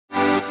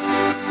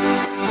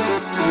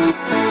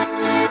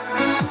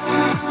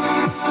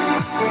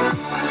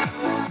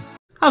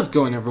How's it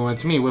going, everyone?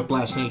 It's me,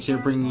 WhiplashSnake here,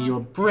 bringing you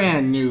a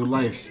brand new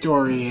life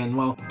story, and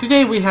well,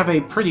 today we have a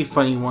pretty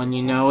funny one,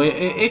 you know.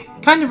 It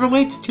kind of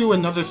relates to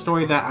another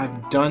story that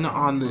I've done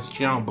on this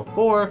channel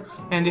before,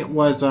 and it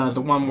was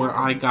the one where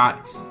I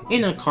got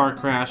in a car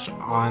crash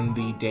on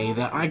the day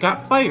that I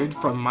got fired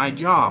from my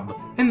job.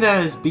 And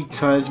that is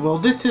because, well,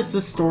 this is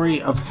the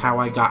story of how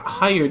I got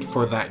hired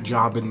for that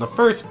job in the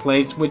first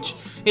place, which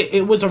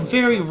it was a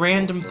very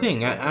random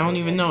thing. I don't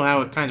even know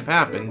how it kind of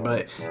happened,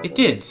 but it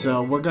did,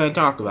 so we're going to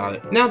talk about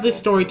it. Now, this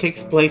story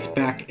takes place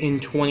back in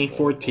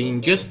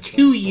 2014, just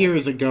 2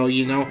 years ago,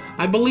 you know.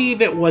 I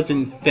believe it was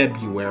in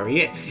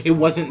February. It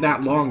wasn't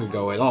that long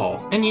ago at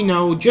all. And you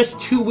know, just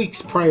 2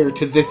 weeks prior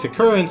to this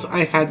occurrence,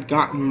 I had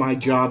gotten my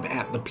job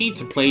at the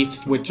pizza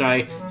place, which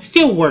I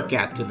still work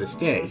at to this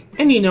day.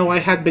 And you know, I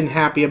had been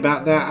happy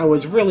about that. I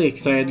was really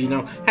excited, you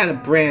know, had a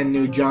brand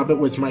new job. It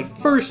was my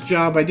first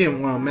job. I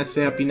didn't want to mess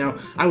it up, you know.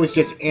 I was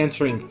just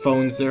answering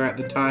phones there at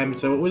the time,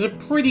 so it was a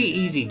pretty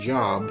easy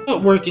job.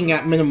 But working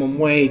at minimum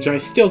wage, I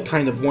still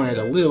kind of wanted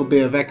a little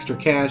bit of extra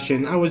cash,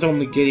 and I was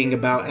only getting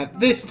about,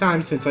 at this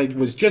time, since I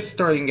was just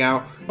starting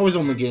out, I was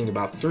only getting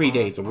about 3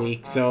 days a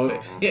week,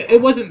 so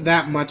it wasn't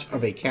that much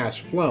of a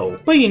cash flow.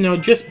 But you know,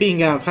 just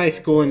being out of high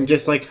school and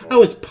just like, I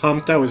was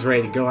pumped, I was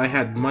ready to go, I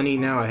had money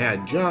now, I had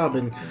a job,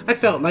 and I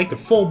felt like a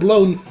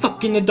full-blown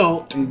fucking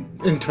adult.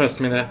 And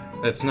trust me,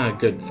 that's not a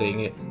good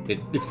thing.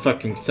 It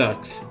fucking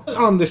sucks.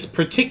 On this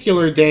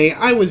particular day,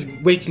 I was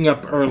waking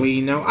up early,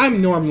 you know.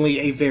 I'm normally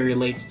a very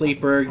late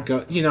sleeper,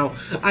 you know.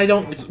 I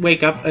don't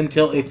wake up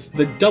until it's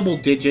the double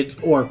digits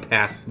or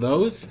past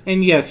those.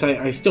 And yes,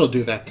 I still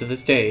do that to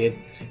this day.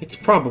 It's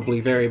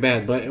probably very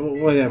bad, but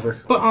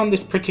whatever. But on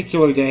this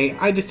particular day,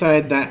 I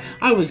decided that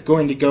I was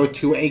going to go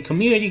to a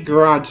community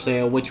garage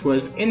sale, which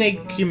was in a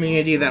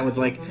community that was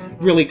like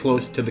really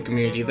close to the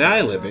community that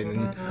I live in.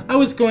 And I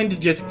was going to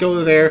just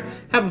go there,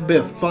 have a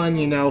bit of fun,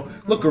 you know,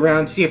 look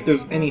around, see if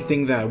there's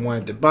anything that I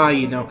wanted to buy,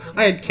 you know.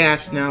 I had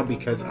cash now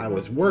because I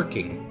was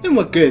working. And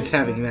what good is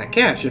having that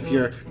cash if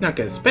you're not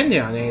going to spend it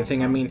on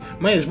anything? I mean,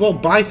 might as well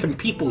buy some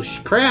people's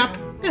crap.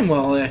 And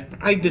well,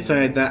 I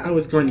decided that I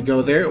was going to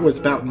go there. It was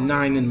about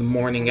 9 in the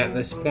morning at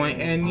this point,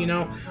 and you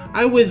know,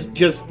 I was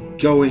just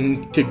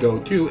going to go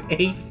to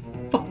a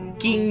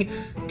fucking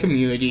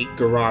community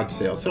garage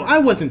sale. So I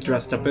wasn't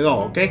dressed up at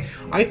all, okay?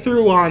 I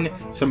threw on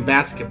some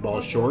basketball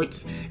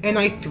shorts, and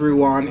I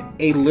threw on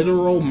a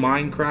literal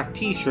Minecraft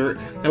t-shirt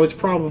that was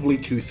probably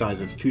 2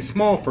 sizes too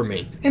small for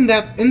me. And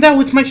that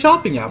was my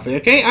shopping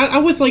outfit, okay? I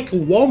was like a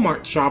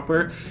Walmart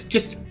shopper,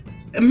 just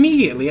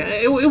immediately.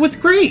 It was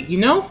great, you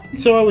know?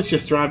 So I was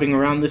just driving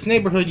around this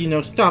neighborhood, you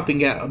know,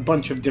 stopping at a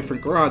bunch of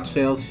different garage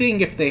sales, seeing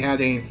if they had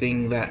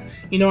anything that,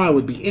 you know, I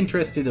would be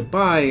interested to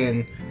buy,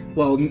 and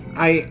well,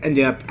 I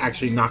ended up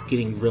actually not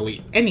getting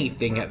really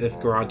anything at this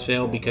garage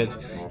sale because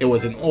it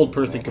was an old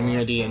person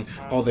community and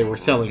all they were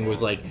selling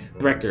was like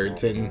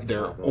records and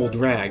their old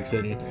rags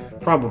and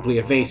probably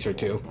a vase or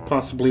two,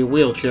 possibly a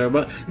wheelchair,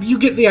 but you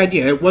get the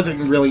idea. It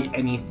wasn't really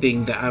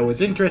anything that I was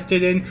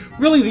interested in.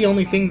 Really the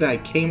only thing that I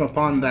came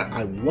upon that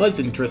I was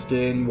interested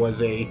in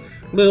was a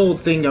little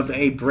thing of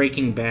a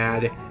Breaking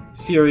Bad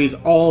series,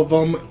 all of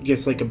them,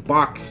 just like a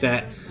box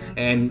set.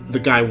 And the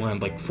guy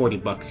wanted like 40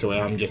 bucks, so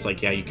I'm just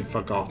like, yeah, you can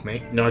fuck off,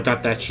 mate. No, I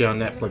got that shit on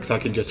Netflix, I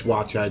can just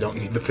watch it, I don't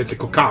need the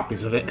physical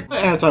copies of it.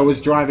 As I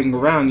was driving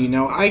around, you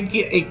know, I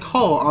get a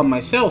call on my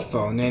cell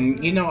phone,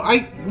 and, you know,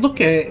 I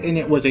look at it, and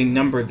it was a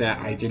number that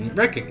I didn't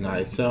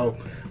recognize, so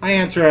I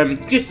answer,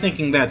 I'm just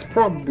thinking that's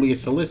probably a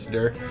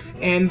solicitor,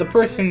 and the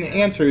person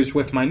answers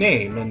with my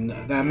name, and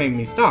that made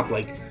me stop,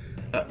 like,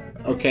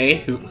 okay,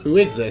 who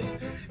is this?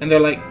 And they're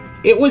like,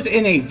 it was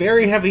in a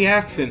very heavy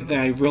accent that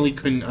I really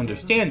couldn't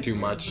understand too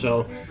much,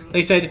 so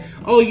they said,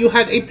 oh, you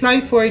had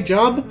applied for a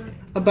job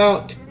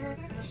about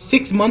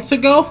 6 months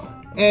ago,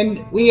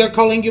 and we are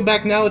calling you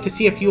back now to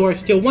see if you are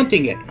still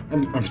wanting it.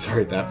 I'm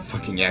sorry, that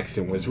fucking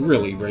accent was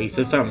really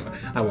racist.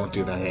 I won't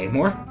do that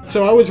anymore.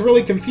 So I was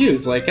really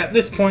confused. Like, at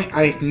this point,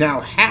 I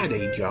now had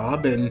a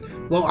job, and,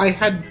 well, I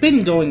had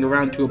been going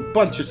around to a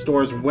bunch of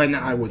stores when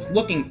I was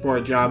looking for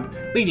a job,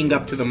 leading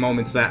up to the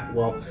moments that,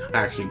 well,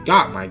 I actually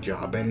got my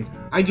job, and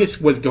I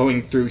just was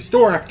going through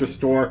store after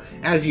store,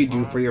 as you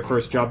do for your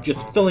first job,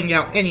 just filling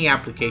out any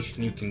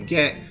application you can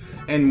get,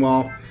 and,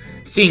 well,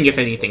 seeing if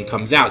anything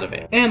comes out of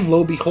it. And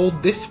lo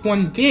behold, this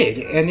one did,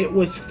 and it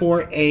was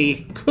for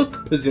a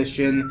cook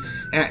position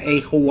at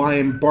a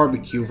Hawaiian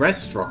barbecue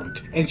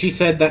restaurant. And she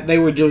said that they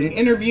were doing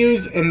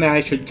interviews and that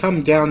I should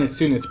come down as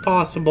soon as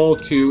possible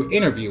to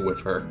interview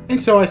with her. And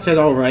so I said,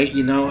 alright,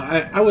 you know,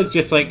 I was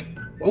just like,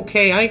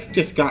 okay, I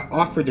just got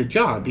offered a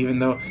job, even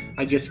though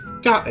I just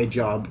got a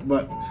job,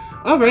 but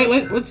alright,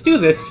 let's do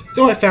this.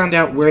 So I found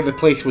out where the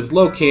place was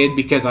located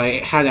because I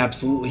had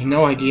absolutely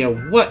no idea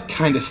what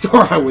kind of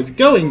store I was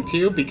going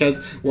to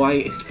because, well,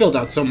 I filled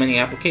out so many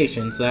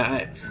applications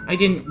that I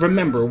didn't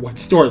remember what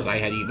stores I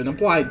had even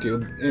applied to,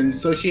 and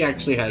so she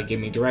actually had to give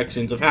me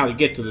directions of how to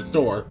get to the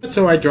store. But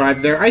so I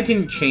drive there. I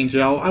didn't change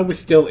at all. I was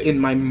still in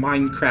my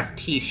Minecraft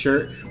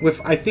t-shirt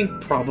with, I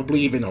think, probably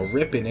even a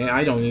rip in it.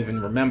 I don't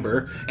even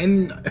remember.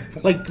 And,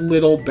 like,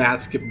 little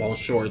basketball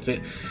shorts.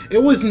 It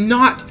was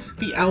not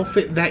the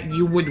outfit that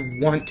you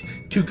would want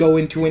to go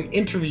into an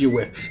interview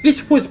with.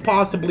 This was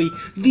possibly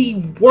the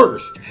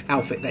worst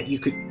outfit that you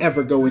could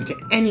ever go into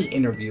any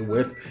interview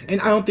with,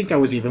 and I don't think I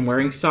was even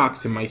wearing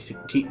socks in my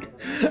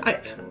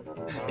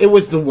it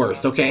was the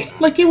worst, okay?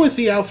 Like, it was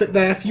the outfit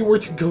that if you were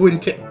to go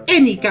into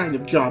any kind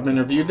of job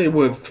interview, they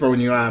would have thrown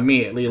you out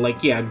immediately,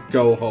 like, yeah,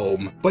 go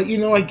home. But, you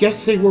know, I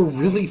guess they were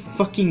really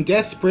fucking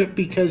desperate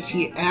because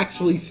she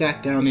actually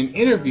sat down and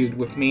interviewed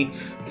with me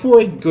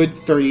for a good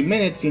 30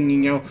 minutes and, you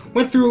know,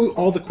 went through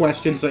all the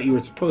questions that you were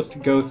supposed to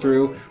go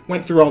through,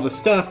 went through all the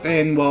stuff,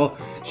 and, well,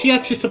 she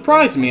actually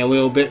surprised me a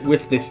little bit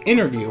with this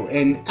interview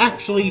and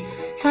actually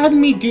had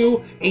me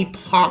do a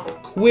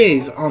pop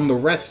quiz on the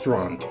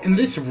restaurant. And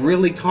this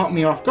really caught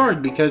me off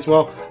guard because,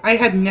 well, I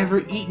had never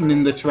eaten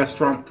in this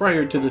restaurant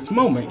prior to this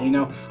moment, you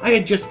know. I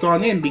had just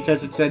gone in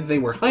because it said they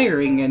were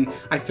hiring and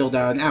I filled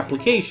out an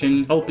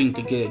application hoping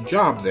to get a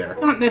job there.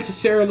 Not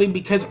necessarily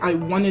because I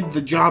wanted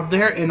the job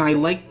there and I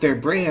liked their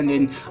brand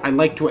and I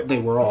liked what they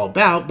were all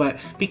about, but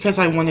because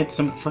I wanted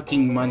some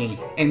fucking money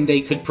and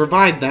they could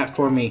provide that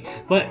for me.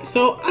 But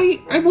so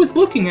I was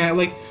looking at it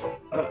like,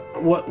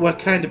 what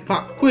kind of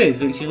pop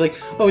quiz? And she's like,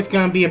 oh, it's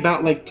gonna be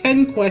about like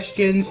 10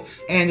 questions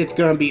and it's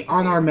gonna be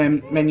on our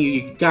menu.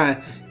 You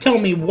gotta tell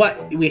me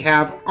what we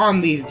have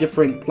on these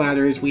different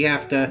platters. We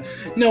have to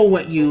know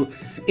what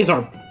is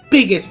our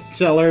biggest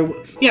seller.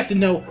 You have to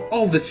know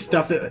all this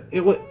stuff.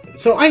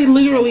 So I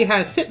literally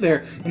had to sit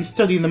there and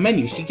study the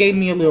menu. She gave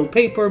me a little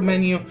paper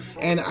menu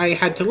and I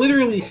had to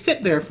literally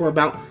sit there for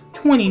about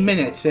 20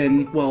 minutes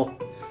and, well,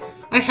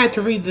 I had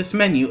to read this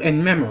menu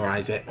and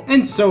memorize it.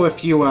 And so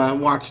if you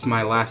watched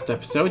my last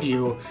episode,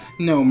 you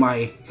know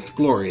my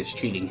glorious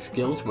cheating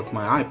skills with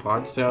my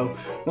iPod. So,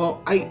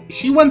 well,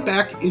 she went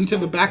back into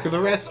the back of the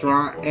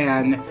restaurant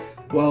and,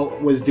 well,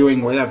 was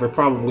doing whatever,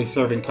 probably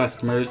serving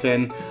customers.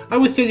 And I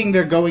was sitting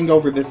there going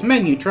over this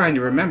menu, trying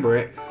to remember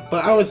it.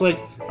 But I was like,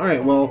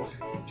 alright, well,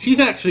 she's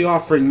actually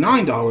offering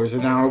 $9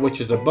 an hour, which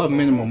is above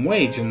minimum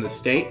wage in the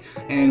state.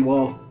 And,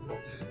 well,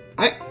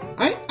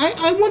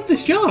 I want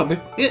this job.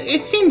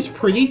 It seems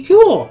pretty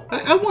cool.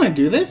 I want to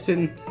do this.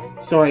 And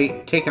so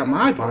I take out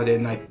my iPod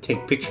and I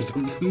take pictures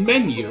of the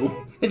menu.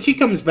 And she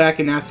comes back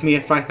and asks me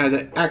if I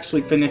had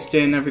actually finished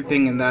it and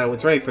everything and that I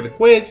was ready for the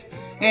quiz.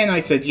 And I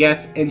said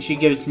yes, and she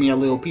gives me a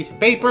little piece of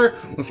paper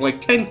with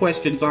like 10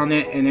 questions on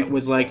it. And it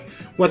was like,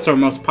 what's our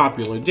most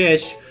popular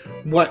dish?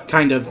 What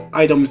kind of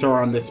items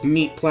are on this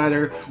meat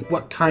platter?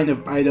 What kind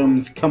of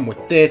items come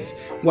with this?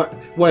 What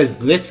does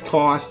this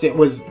cost? It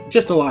was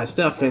just a lot of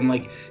stuff, and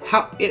like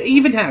it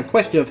even had a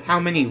question of how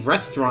many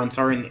restaurants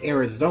are in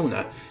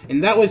Arizona,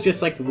 and that was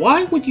just like,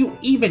 why would you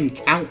even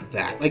count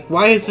that? Like,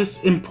 why is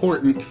this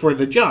important for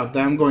the job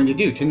that I'm going to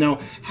do, to know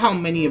how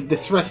many of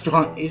this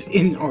restaurant is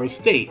in our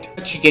state?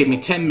 She gave me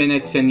 10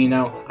 minutes, and you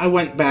know, I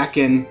went back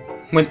and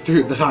went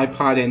through the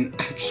iPod and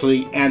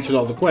actually answered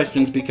all the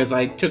questions because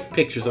I took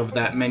pictures of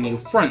that menu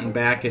front and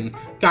back and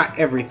got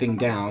everything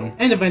down.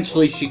 And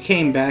eventually she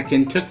came back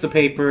and took the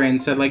paper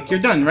and said like, you're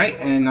done, right?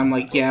 And I'm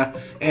like, yeah.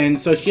 And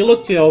so she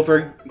looked it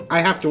over.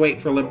 I have to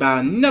wait for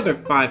about another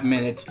 5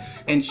 minutes.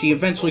 And she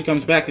eventually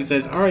comes back and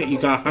says, alright,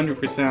 you got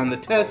 100% on the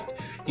test.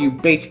 You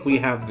basically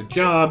have the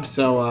job,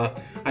 so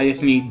I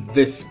just need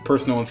this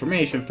personal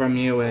information from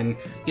you and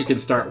you can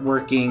start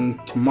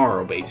working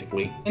tomorrow,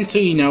 basically. And so,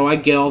 you know, I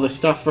get all the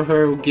stuff for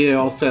her, get it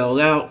all settled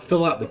out,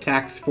 fill out the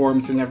tax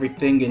forms and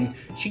everything, and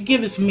she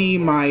gives me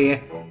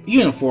my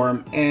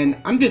uniform, and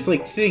I'm just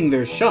like sitting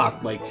there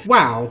shocked, like,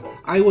 wow,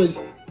 I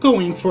was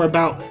going for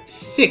about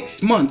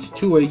 6 months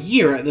to a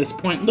year at this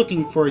point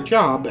looking for a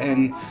job,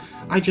 and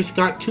I just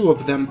got 2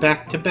 of them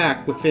back to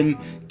back within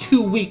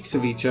 2 weeks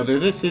of each other.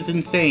 This is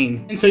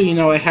insane. And so, you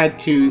know, I had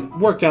to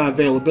work out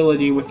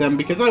availability with them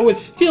because I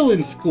was still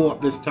in school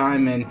at this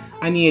time and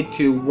I needed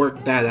to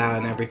work that out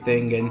and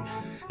everything. And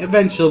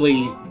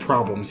eventually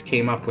problems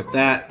came up with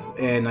that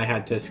and I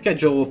had to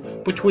schedule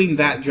between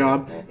that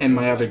job and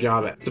my other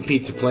job at the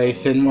pizza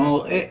place, and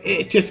well,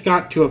 it just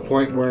got to a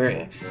point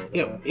where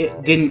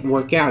it didn't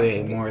work out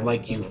anymore,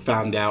 like you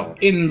found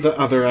out in the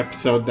other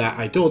episode that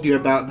I told you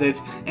about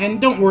this.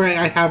 And don't worry,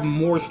 I have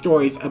more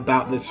stories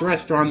about this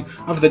restaurant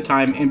of the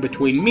time in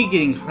between me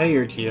getting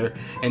hired here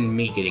and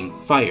me getting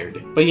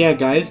fired. But yeah,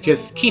 guys,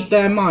 just keep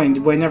that in mind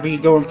whenever you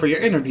go in for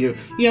your interview.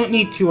 You don't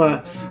need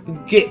to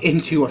get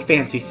into a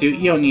fancy suit,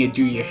 you don't need to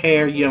do your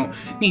hair, you You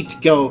don't need to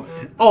go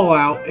all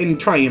out and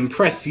try and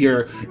impress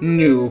your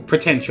new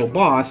potential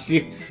boss.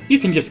 You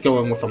can just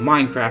go in with a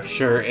Minecraft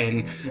shirt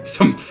and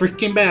some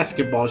freaking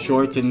basketball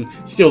shorts and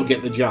still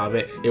get the job.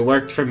 It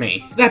worked for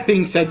me. That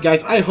being said,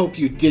 guys, I hope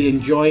you did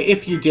enjoy.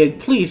 If you did,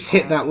 please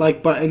hit that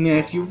like button, and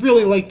if you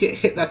really liked it,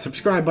 hit that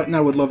subscribe button.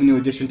 I would love a new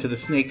addition to the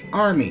Snake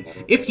Army.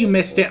 If you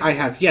missed it, I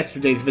have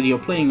yesterday's video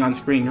playing on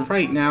screen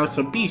right now,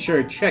 so be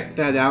sure to check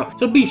that out.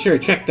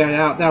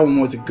 That one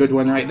was a good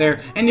one right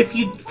there. And if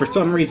you, for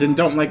some reason,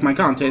 don't like my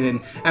content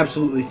and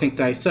absolutely think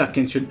that I suck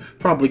and should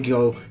probably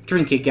go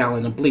drink a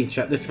gallon of bleach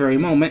at this very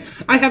moment,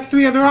 I have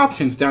 3 other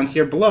options down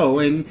here below,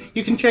 and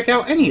you can check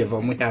out any of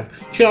them. We have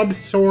Chubbs,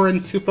 Soron,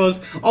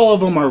 Supoz. All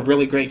of them are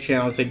really great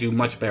channels. They do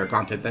much better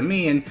content than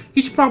me, and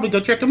you should probably go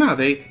check them out.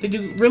 They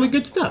do really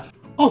good stuff.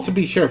 Also,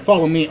 be sure to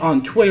follow me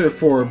on Twitter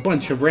for a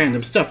bunch of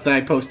random stuff that I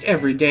post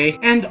every day.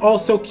 And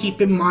also keep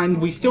in mind,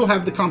 we still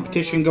have the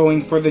competition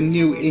going for the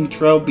new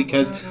intro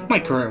because my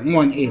current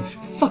one is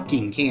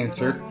fucking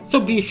cancer. So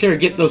be sure to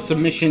get those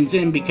submissions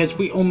in because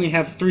we only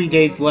have 3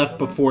 days left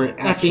before it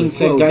actually closes.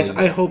 That being said, guys,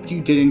 I hope you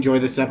did enjoy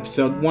this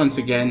episode once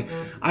again.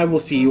 I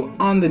will see you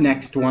on the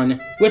next one.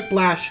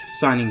 Whiplash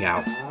signing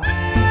out.